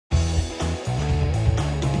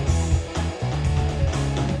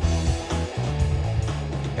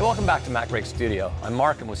Welcome back to MacBreak Studio. I'm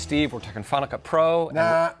Mark, and with Steve, we're talking Final Cut Pro.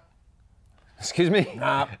 Nah. Excuse me?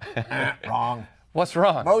 Nah. Wrong. What's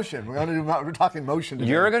wrong? Motion. We're talking motion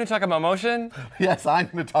today. You're going to talk about motion? Yes, I'm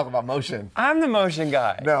going to talk about motion. I'm the motion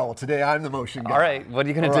guy. No, today I'm the motion guy. All right, what are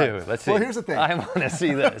you going to do? Let's see. Well, here's the thing. I want to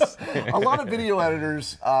see this. A lot of video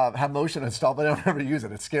editors have motion installed, but they don't ever use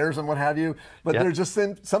it. It scares them, what have you. But there's just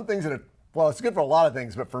some things that are, well, it's good for a lot of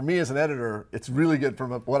things, but for me as an editor, it's really good for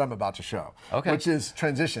what I'm about to show, which is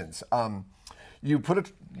transitions. You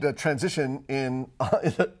put the transition in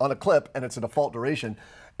on a clip, and it's a default duration.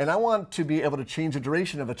 And I want to be able to change the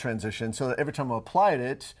duration of a transition so that every time I apply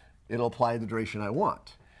it, it'll apply the duration I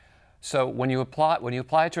want. So when you apply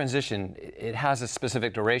a transition, it has a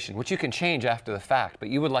specific duration, which you can change after the fact, but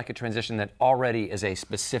you would like a transition that already is a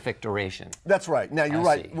specific duration. That's right. Now, you're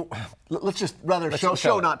right. Let's just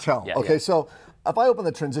show not tell. Yeah, okay, so if I open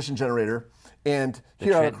the transition generator, and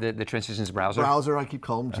here the transitions browser. Browser, I keep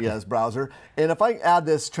calling them GS browser. And if I add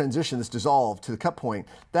this transition, this dissolve to the cut point,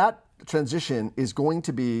 that transition is going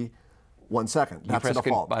to be 1 second. That's the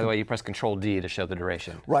default. By the way, you press Control D to show the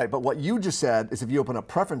duration. Right, but what you just said is if you open up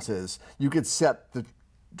preferences, you could set the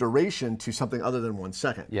duration to something other than 1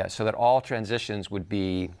 second. Yeah, so that all transitions would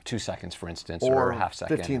be 2 seconds, for instance, or half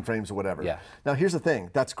second. 15 frames or whatever. Yeah. Now here's the thing.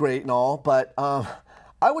 That's great and all, but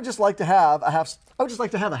I would just like to have a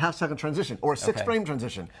half second transition or a 6 frame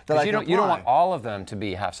transition that I can apply. You don't want all of them to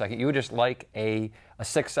be half second. You would just like a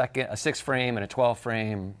 6 frame and a 12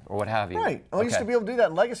 frame or what have you. Right. I used to be able to do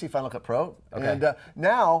that in Legacy Final Cut Pro. Okay. And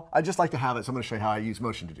now I just like to have it. So I'm going to show you how I use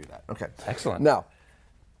motion to do that. Okay. Excellent. Now,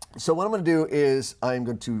 so what I'm going to do is I'm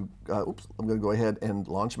going to go ahead and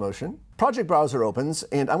launch motion. Project browser opens,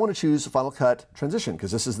 and I want to choose Final Cut Transition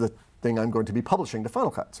because this is the thing I'm going to be publishing to Final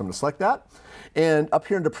Cut. So I'm going to select that. And up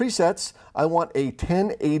here into presets, I want a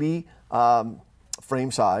 1080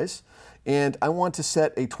 frame size. And I want to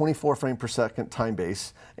set a 24 frame per second time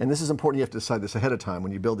base. And this is important. You have to decide this ahead of time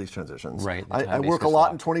when you build these transitions. Right. I work a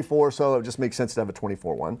lot in 24, so it just makes sense to have a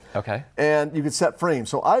 24 one. Okay. And you can set frames.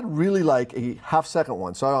 So I'd really like a half second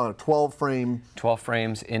one. So I want a 12 frame. 12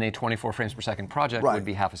 frames in a 24 frames per second project would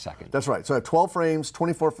be half a second. That's right. So I have 12 frames,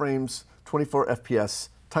 24 FPS,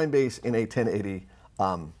 time base in a 1080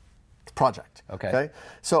 project. Okay.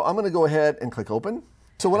 So I'm going to go ahead and click open.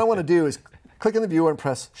 So what I want to do is click in the viewer and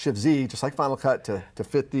press Shift-Z, just like Final Cut, to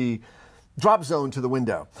fit the drop zone to the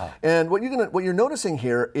window. And what you're noticing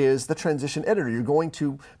here is the transition editor. You're going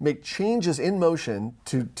to make changes in motion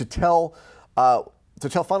to tell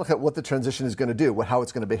Final Cut what the transition is going to do, how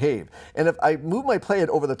it's going to behave. And if I move my playhead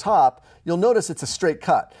over the top, you'll notice it's a straight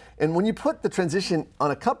cut. And when you put the transition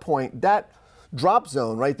on a cut point, that drop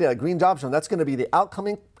zone right there, that green drop zone, that's going to be the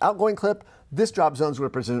outgoing clip. This drop zone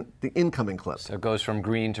represents the incoming clip. So it goes from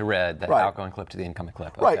green to red, that outgoing clip to the incoming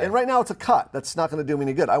clip. Okay. Right, and right now it's a cut. That's not going to do me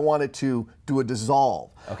any good. I wanted to do a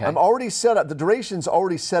dissolve. Okay. I'm already set up, the duration's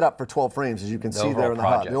already set up for 12 frames, as you can see there in the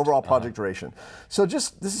HUD, the overall project duration. So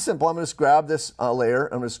this is simple. I'm going to just grab this layer,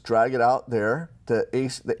 I'm going to just drag it out there, the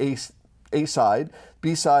A side.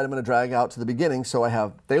 B side, I'm going to drag out to the beginning so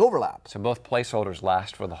they overlap. So both placeholders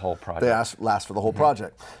last for the whole project. They last for the whole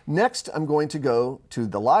project. Next, I'm going to go to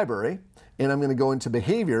the library, and I'm going to go into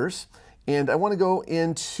behaviors, and I want to go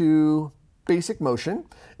into basic motion,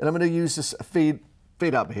 and I'm going to use this fade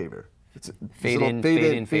out behavior. It's fade in,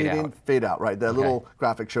 fade out. Right, that little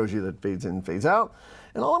graphic shows you that fades in, fades out.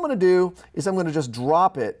 And all I'm going to do is I'm going to just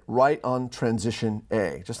drop it right on transition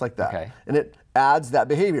A, just like that. Okay. And it adds that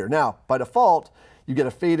behavior. Now, by default, you get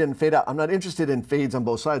a fade in, fade out. I'm not interested in fades on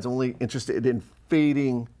both sides. I'm only interested in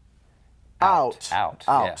fading out.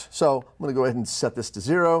 Yeah. So I'm going to go ahead and set this to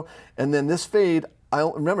 0. And then this fade,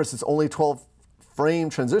 remember, since it's only 12 frame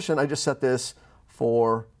transition, I just set this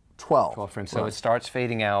for 12. 12 frames. So it starts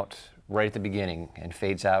fading out right at the beginning and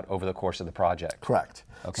fades out over the course of the project. Correct.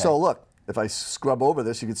 Okay. So look, if I scrub over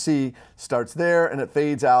this, you can see starts there and it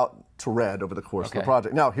fades out to red over the course of the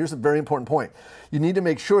project. Now, here's a very important point. You need to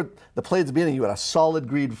make sure the play at the beginning, you got a solid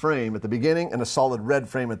green frame at the beginning and a solid red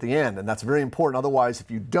frame at the end, and that's very important. Otherwise, if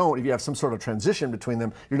you have some sort of transition between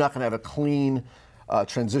them, you're not going to have a clean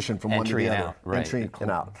transition from one to the other. Entry and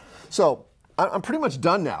out. So I'm pretty much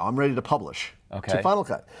done now. I'm ready to publish to Final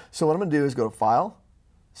Cut. So what I'm going to do is go to File,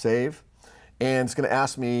 Save, and it's going to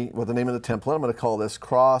ask me what the name of the template. I'm going to call this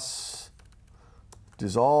Cross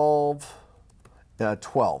Dissolve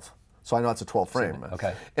 12. So I know it's a 12 frame.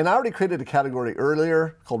 Okay. And I already created a category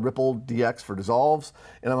earlier called Ripple DX for dissolves,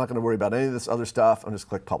 and I'm not going to worry about any of this other stuff. I'm just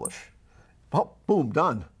click Publish. Oh, boom,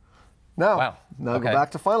 done. Now, go back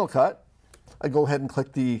to Final Cut. I go ahead and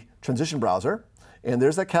click the transition browser, and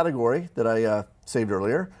there's that category that I saved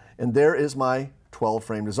earlier, and there is my 12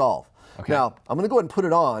 frame dissolve. Okay. Now, I'm going to go ahead and put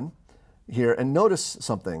it on here and notice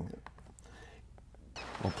something.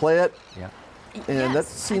 We'll play it. Yeah. And that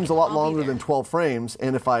seems a lot longer than 12 frames.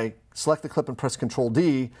 And if I select the clip and press Control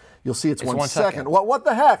D, you'll see it's 1 second. What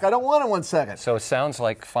the heck? I don't want it 1 second. So it sounds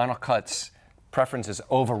like Final Cut's preferences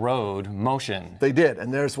overrode motion. They did,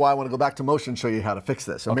 and there's why I want to go back to motion and show you how to fix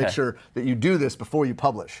this. And make sure that you do this before you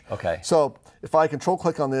publish. Okay. So if I Control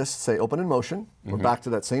click on this, say Open in Motion, we're back to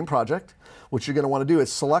that same project. What you're going to want to do is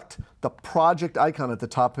select the project icon at the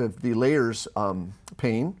top of the Layers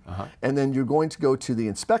pane, and then you're going to go to the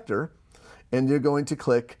Inspector, and you're going to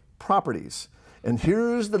click Properties. And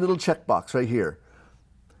here's the little checkbox right here.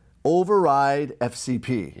 Override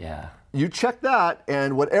FCP. Yeah. You check that,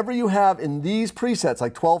 and whatever you have in these presets,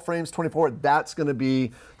 like 12 frames, 24, that's going to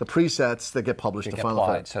be the presets that get published to Final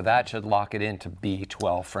Cut. So that should lock it in to be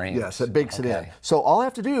 12 frames. Yes, it bakes it in. So all I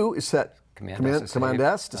have to do is set Command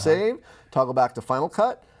S to save, toggle back to Final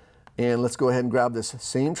Cut, and let's go ahead and grab this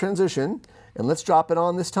same transition, and let's drop it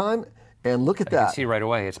on this time, and look at that. You can see right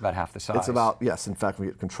away it's about half the size. It's about, yes, in fact, we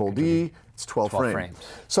hit Control D, it's 12 frames.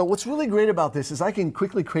 So what's really great about this is I can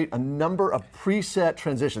quickly create a number of preset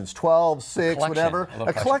transitions, 12, 6, whatever,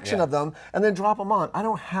 a collection of them, and then drop them on. I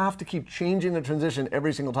don't have to keep changing the transition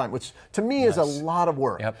every single time, which to me is a lot of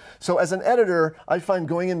work. So as an editor, I find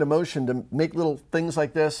going into Motion to make little things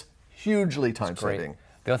like this hugely time-saving.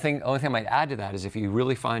 The only thing I might add to that is if you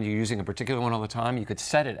really find you're using a particular one all the time, you could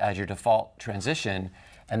set it as your default transition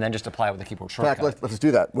and then just apply it with the keyboard shortcut. In fact, let's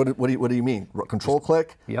do that. What do you mean? Control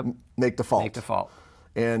click, make default. Make default.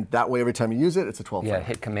 And that way, every time you use it, it's a 12 frame. Yeah,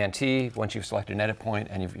 hit Command T once you've selected an edit point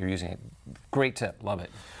and you're using it. Great tip, love it.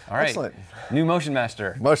 All right, excellent. New Motion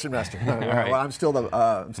Master. Motion Master. Well, I'm still the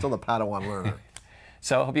Padawan learner.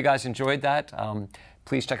 So I hope you guys enjoyed that.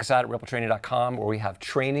 Please check us out at rippletraining.com, where we have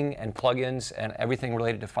training and plugins and everything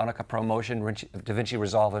related to Final Cut Pro Motion, DaVinci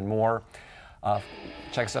Resolve, and more.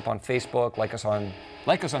 Check us up on Facebook, like us on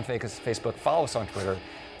Facebook, follow us on Twitter.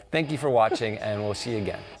 Thank you for watching, and we'll see you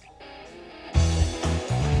again.